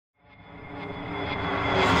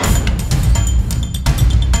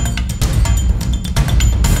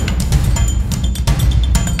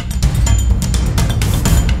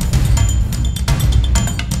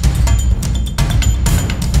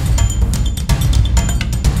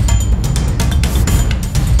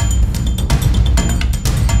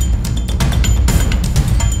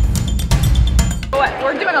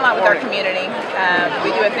We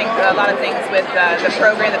do a lot of things with the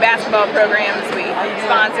program, the basketball programs. We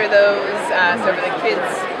sponsor those. So for the kids'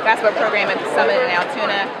 basketball program at the Summit in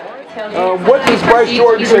Altoona. What does Bryce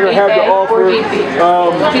Jordan Center have to offer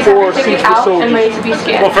for Seats for Soldiers?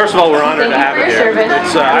 Well, first of all, we're honored to have it here.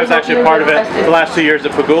 I was actually a part of it the last 2 years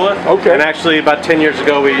at Pagula. Okay. And actually, about 10 years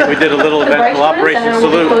ago, we did a little event called Operation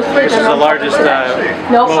Salute, which is the largest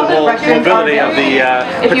mobility of the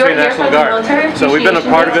Patriot National Guard. So we've been a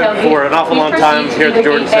part of it for an awful long time here at the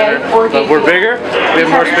Jordan Center. But we're bigger, we have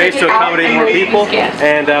more space to accommodate more people,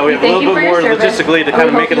 and we have a little bit more logistically to kind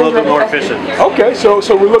of make it a little bit more efficient. Okay, so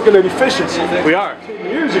we're looking at efficiency. We are. 10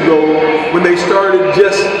 years ago, when they started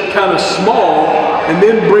just kind of small, and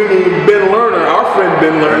then bringing Ben Lerner, our friend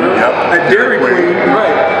Ben Lerner, at Dairy Queen,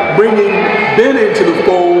 right, bringing Ben into the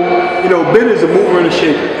fold. You know, Ben is a mover and a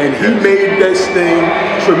shaker, and he made this thing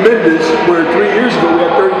tremendous. Where 3 years ago we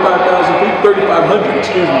had 35,000 people, 3,500,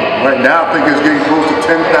 excuse me. Right now, I think it's getting close to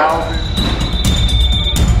 10,000.